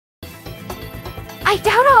I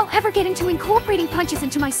doubt I'll ever get into incorporating punches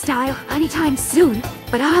into my style anytime soon,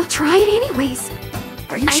 but I'll try it anyways.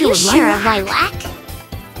 Are you sure of Lilac?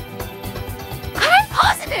 I'm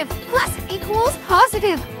positive! Plus equals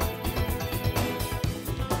positive.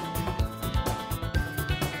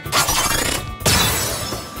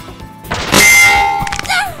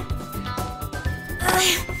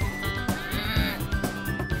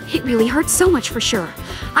 It really hurts so much for sure.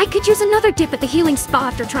 I could use another dip at the healing spa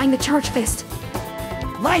after trying the charge fist.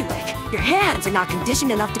 Lilac, your hands are not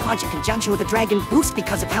conditioned enough to punch in conjunction with a dragon boost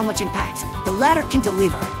because of how much impact the latter can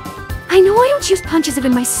deliver. I know I don't use punches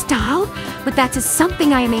in my style, but that is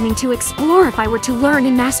something I am aiming to explore if I were to learn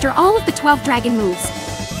and master all of the 12 dragon moves.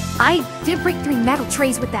 I did break 3 metal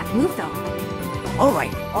trays with that move though.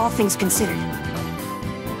 Alright, all things considered.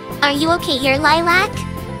 Are you okay here, Lilac?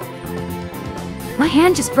 My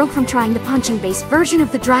hand just broke from trying the punching-based version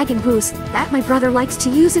of the dragon boost that my brother likes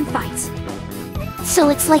to use in fights. So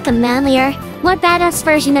it's like a manlier, more badass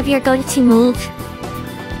version of your go-to move?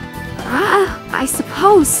 I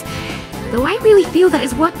suppose. Though I really feel that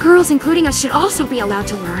is what girls, including us, should also be allowed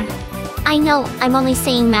to learn. I know, I'm only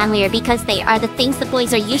saying manlier because they are the things the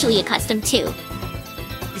boys are usually accustomed to.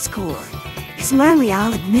 It's cool. It's manly,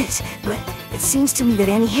 I'll admit, but it seems to me that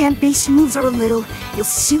any hand-based moves are a little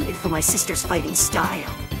ill-suited for my sister's fighting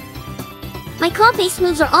style. My claw-based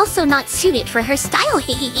moves are also not suited for her style,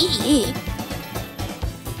 hehehe.